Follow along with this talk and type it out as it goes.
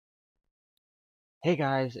Hey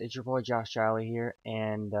guys, it's your boy Josh Charlie here,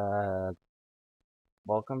 and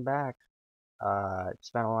welcome back.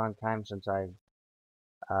 It's been a long time since I've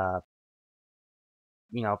uh,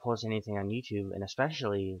 posted anything on YouTube, and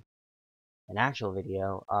especially an actual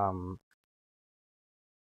video. A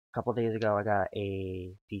couple days ago, I got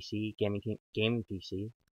a PC, gaming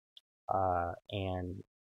PC, and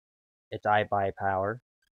it's iBuyPower.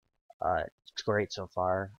 It's great so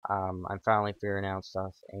far. I'm finally figuring out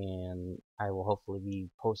stuff, and I will hopefully be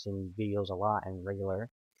posting videos a lot and regular.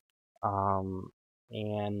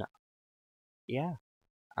 And yeah.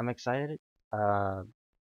 I'm excited. Uh,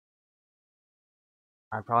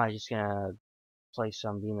 I'm probably just gonna play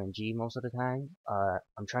some BeamNG most of the time.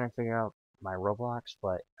 I'm trying to figure out my Roblox,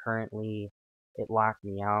 but currently it locked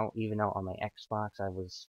me out. Even though on my Xbox I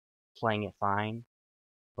was playing it fine,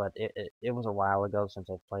 but it was a while ago since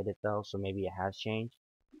I played it though, so maybe it has changed.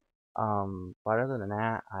 But other than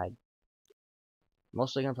that, I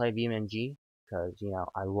mostly gonna play BeamNG because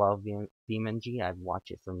I love BeamNG. I've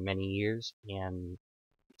watched it for many years and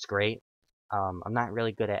it's great. I'm not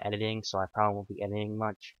really good at editing, so I probably won't be editing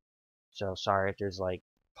much. So sorry if there's like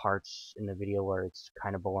parts in the video where it's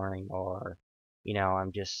kind of boring or,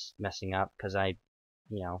 I'm just messing up because I'm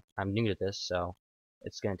new to this, so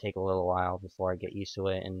it's going to take a little while before I get used to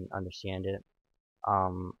it and understand it.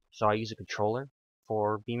 So I use a controller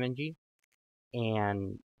for BeamNG,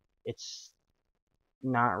 and it's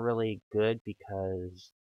not really good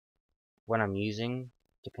because when I'm using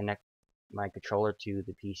to connect my controller to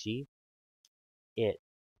the PC, it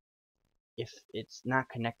if it's not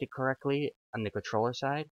connected correctly on the controller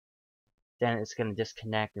side, then it's going to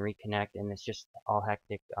disconnect and reconnect, and it's just all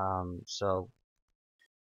hectic. So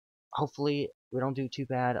hopefully we don't do too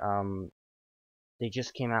bad. They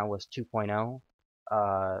just came out with 2.0,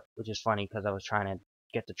 which is funny because I was trying to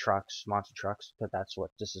get the trucks, monster trucks, because that's what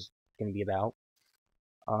this is going to be about.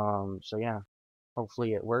 So yeah,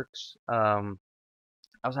 hopefully it works. I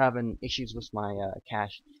was having issues with my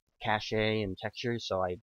cache and textures, so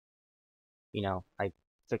I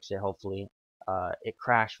fixed it. Hopefully, it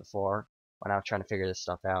crashed before when I was trying to figure this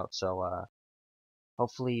stuff out. So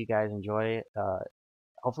hopefully you guys enjoy it.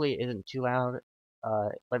 Hopefully it isn't too loud.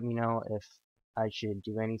 Let me know if I should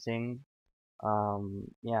do anything.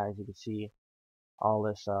 Yeah, as you can see, all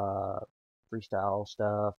this freestyle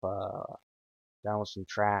stuff, download some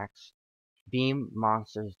tracks.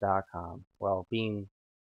 BeamMonsters.com. Well,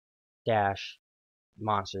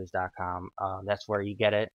 Beam-Monsters.com. That's where you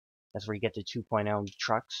get it. That's where you get the 2.0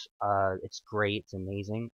 trucks. It's great. It's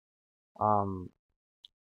amazing. Um,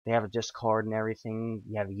 they have a Discord and everything.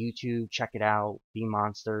 You have a YouTube. Check it out. Beam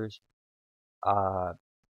Monsters. Uh,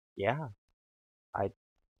 yeah. I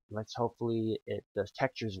Let's hopefully the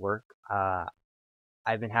textures work.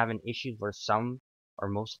 I've been having issues where some or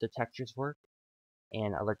most of the textures work,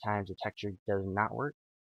 and other times the texture does not work.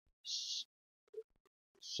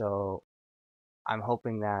 So I'm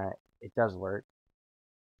hoping that it does work,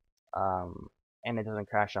 um, and it doesn't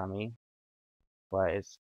crash on me. But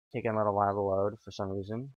it's taking a little while to load for some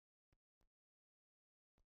reason.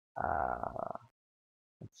 Uh,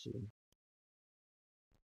 let's see.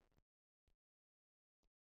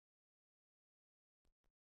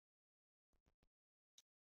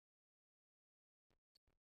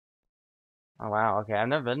 Oh wow, okay, I've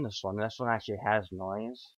never been this one. This one actually has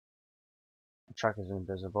noise. The truck is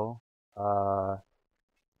invisible.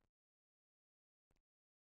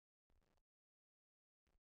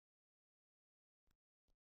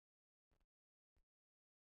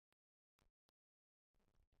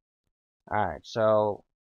 Alright, so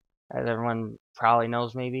as everyone probably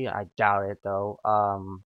knows, maybe I doubt it though.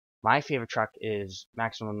 My favorite truck is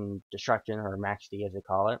Maximum Destruction, or Max D as they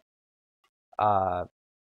call it. Uh,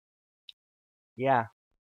 yeah,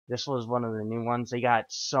 this was one of the new ones. They got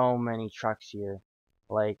so many trucks here.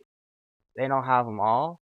 Like, they don't have them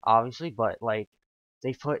all, obviously, but like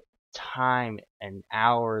they put time and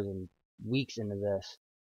hours and weeks into this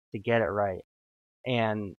to get it right,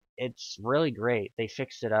 and it's really great. They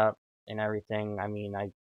fixed it up and everything. I mean,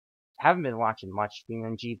 I haven't been watching much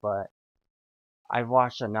BeamNG, but I've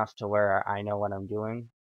watched enough to where I know what I'm doing.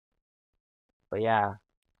 But yeah,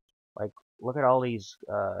 like look at all these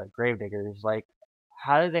gravediggers. Like,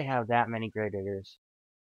 how do they have that many gravediggers?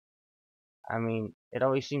 I mean, it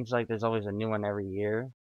always seems like there's always a new one every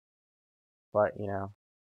year, but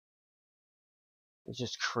it's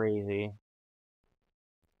just crazy.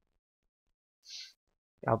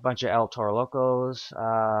 A bunch of El Toro Locos,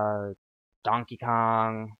 Donkey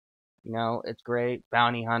Kong, it's great.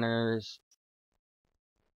 Bounty Hunters,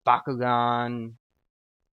 Bakugan.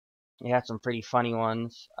 You had some pretty funny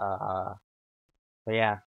ones. But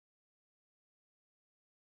yeah,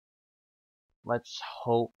 Let's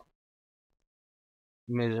hope.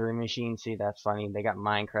 Misery Machine, see, that's funny. They got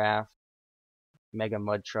Minecraft, Mega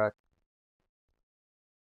Mud Truck.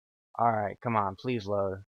 Alright, come on, please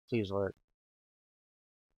load. Please load.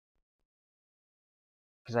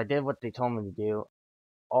 Because I did what they told me to do.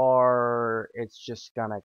 Or it's just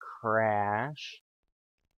gonna crash.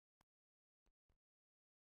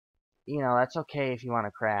 You know, that's okay if you want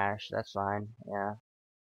to crash. That's fine. Yeah.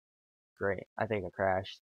 Great. I think it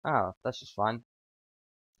crashed. Oh, that's just fun.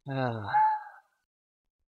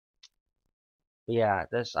 Yeah,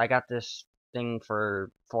 I got this thing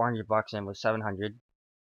for 400 bucks and it was 700.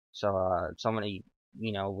 So somebody,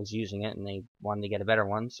 was using it and they wanted to get a better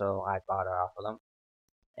one, so I bought it off of them.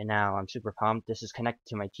 And now I'm super pumped. This is connected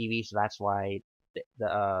to my TV, so that's why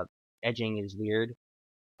the edging is weird.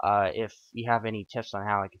 If you have any tips on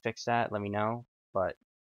how I can fix that, let me know. But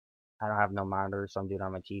I don't have no monitor, so I'm doing it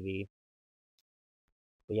on my TV.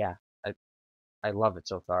 But yeah, I I love it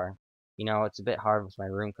so far. It's a bit hard with my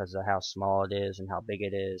room because of how small it is and how big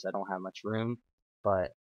it is. I don't have much room,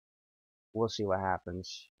 but we'll see what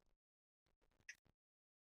happens.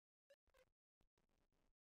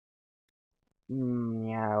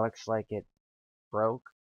 Yeah, looks like it broke.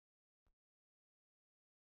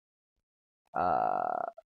 Uh,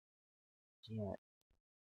 yeah,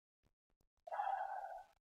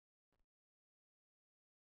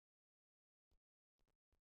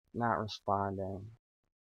 not responding.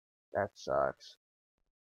 That sucks.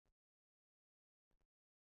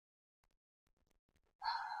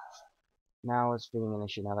 Now it's being an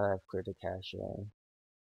issue now that I've cleared the cache.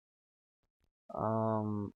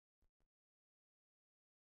 Um,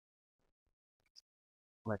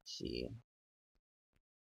 let's see.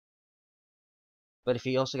 But if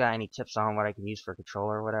you also got any tips on what I can use for a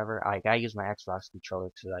controller or whatever, I use my Xbox controller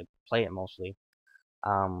because I play it mostly.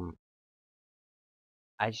 Um,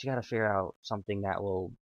 I just gotta figure out something that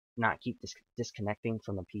will not keep disconnecting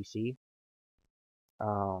from the PC.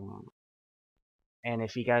 Um, and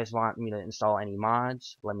if you guys want me to install any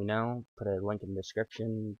mods, let me know. Put a link in the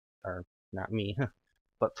description, or not me,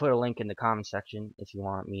 but put a link in the comment section if you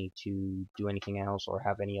want me to do anything else or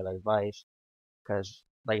have any other advice. Because,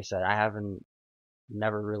 like I said, I haven't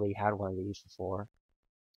never really had one of these before,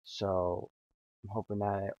 so I'm hoping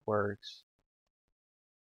that it works.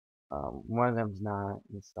 One of them's not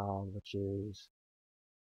installed, which is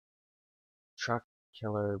Truck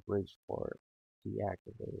Killer Bridgeport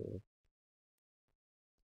deactivated.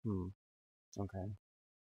 Okay.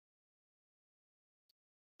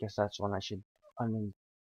 Guess that's one I should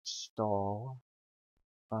uninstall.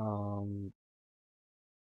 Um,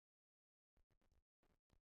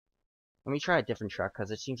 Let me try a different truck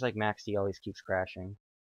because it seems like MaxD always keeps crashing.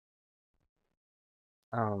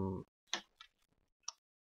 Um,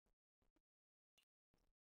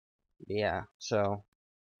 yeah. So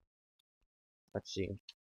let's see.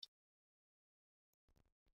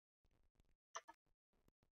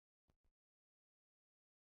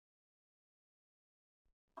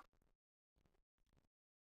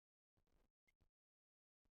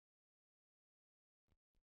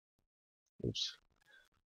 Oops.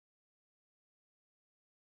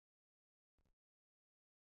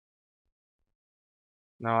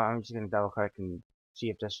 No, I'm just gonna double click and see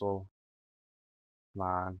if this will come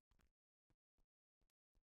on.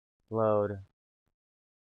 Load.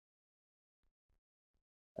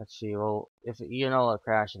 Let's see. Well, if it'll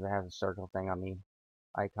crash if it has a circle thing on the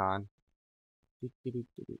icon.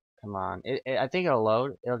 Come on. I think it'll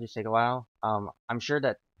load. It'll just take a while. I'm sure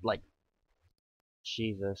that like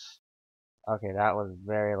Jesus. Okay, that was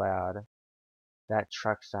very loud. That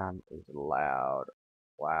truck sound is loud.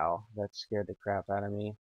 Wow, that scared the crap out of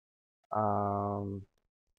me. Um,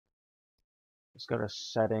 let's go to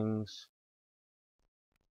settings,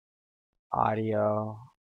 audio.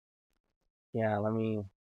 Yeah, let me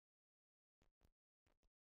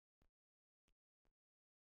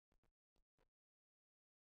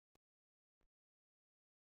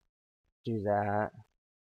do that.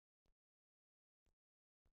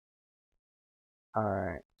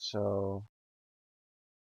 Alright, so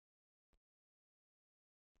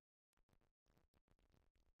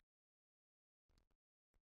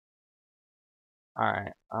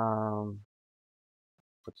alright,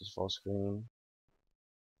 put this full screen.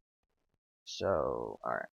 So,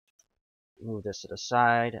 alright, move this to the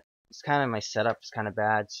side. It's kind of my setup is kind of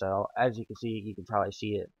bad, so as you can see, you can probably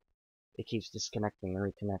see it. It keeps disconnecting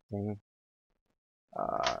and reconnecting.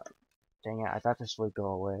 Uh, dang it, I thought this would go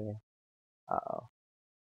away. Uh-oh.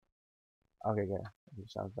 Okay, good. It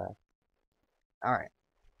sounds bad. Alright,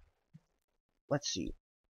 let's see.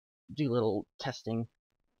 Do a little testing.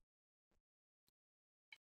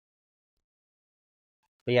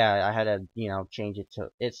 But yeah, I had to, change it to,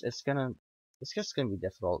 it's just gonna be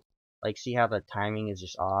difficult. Like, see how the timing is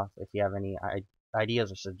just off? If you have any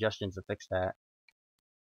ideas or suggestions to fix that.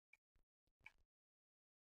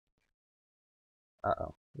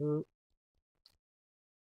 Uh-oh. Oop.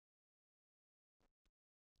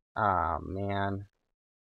 Ah, man.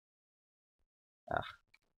 Ugh,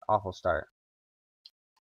 awful start.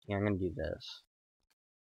 Yeah, I'm gonna do this.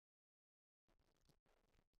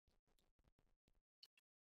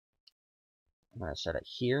 I'm gonna set it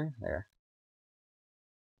here. There.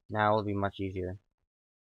 Now it'll be much easier.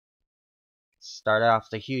 Start off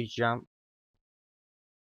the huge jump.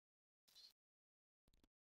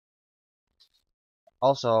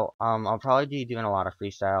 Also, I'll probably be doing a lot of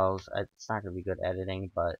freestyles. It's not gonna be good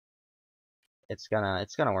editing, but it's gonna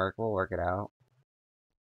work. We'll work it out.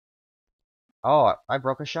 Oh, I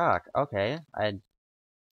broke a shock. Okay, I've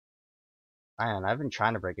been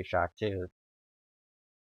trying to break a shock too.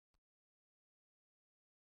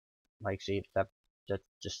 Like, see, that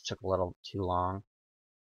just took a little too long.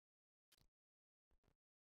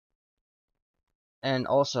 And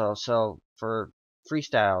also, so for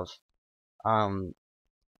freestyles, um,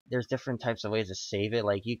 there's different types of ways to save it.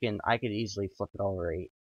 Like, I could easily flip it over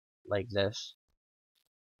like this,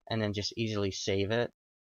 and then just easily save it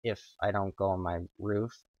if I don't go on my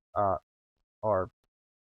roof, uh, or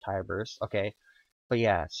tire burst. Okay, but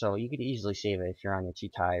yeah, so you could easily save it if you're on your two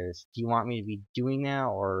tires. Do you want me to be doing that,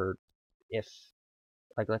 or if,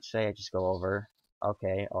 like, let's say I just go over,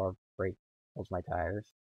 okay, or break both my tires.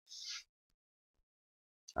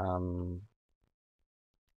 Um,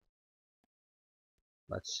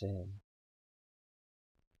 let's see.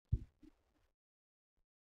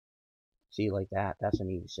 See, like that. That's an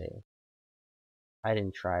easy save. I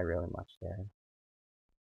didn't try really much there.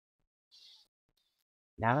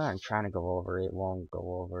 Now that I'm trying to go over, it won't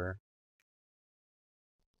go over.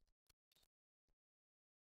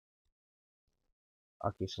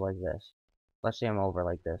 Okay, so like this. Let's say I'm over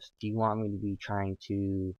like this. Do you want me to be trying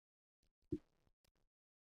to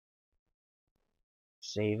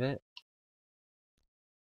save it?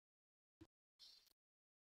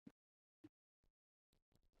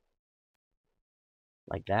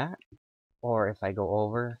 Like that? Or if I go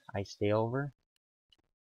over, I stay over?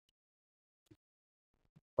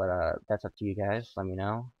 But, that's up to you guys. Let me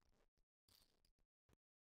know.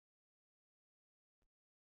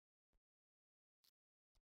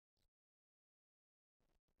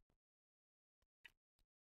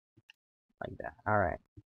 Like that. Alright.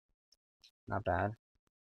 Not bad.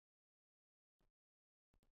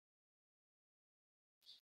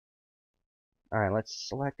 Alright, let's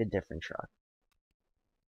select a different truck.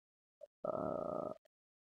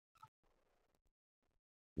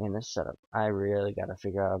 Man, this setup. I really gotta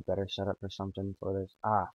figure out a better setup or something for this.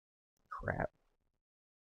 Ah, crap.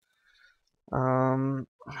 I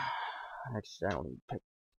accidentally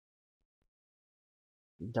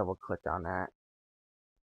double clicked on that.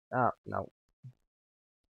 Oh, no.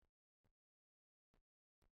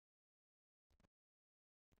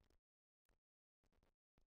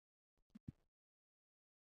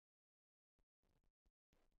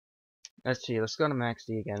 Let's see, let's go to Max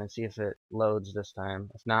D again and see if it loads this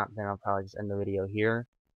time. If not, then I'll probably just end the video here.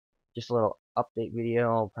 Just a little update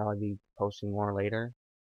video. I'll probably be posting more later.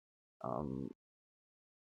 No,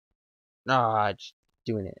 it's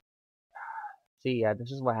doing it. See, yeah,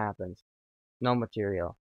 this is what happens. No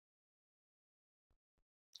material.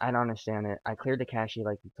 I don't understand it. I cleared the cache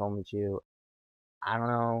like you told me to. I don't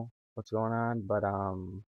know what's going on, but I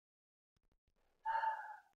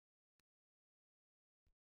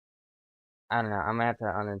don't know. I'm gonna have to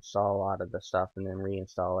uninstall a lot of the stuff and then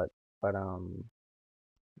reinstall it. But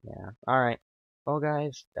yeah. All right. Well,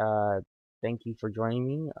 guys, thank you for joining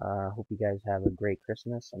me. Hope you guys have a great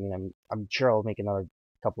Christmas. I mean, I'm sure I'll make another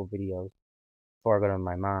couple of videos before I go to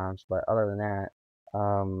my mom's. But other than that,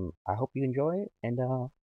 I hope you enjoy it, and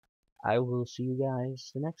I will see you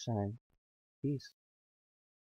guys the next time. Peace.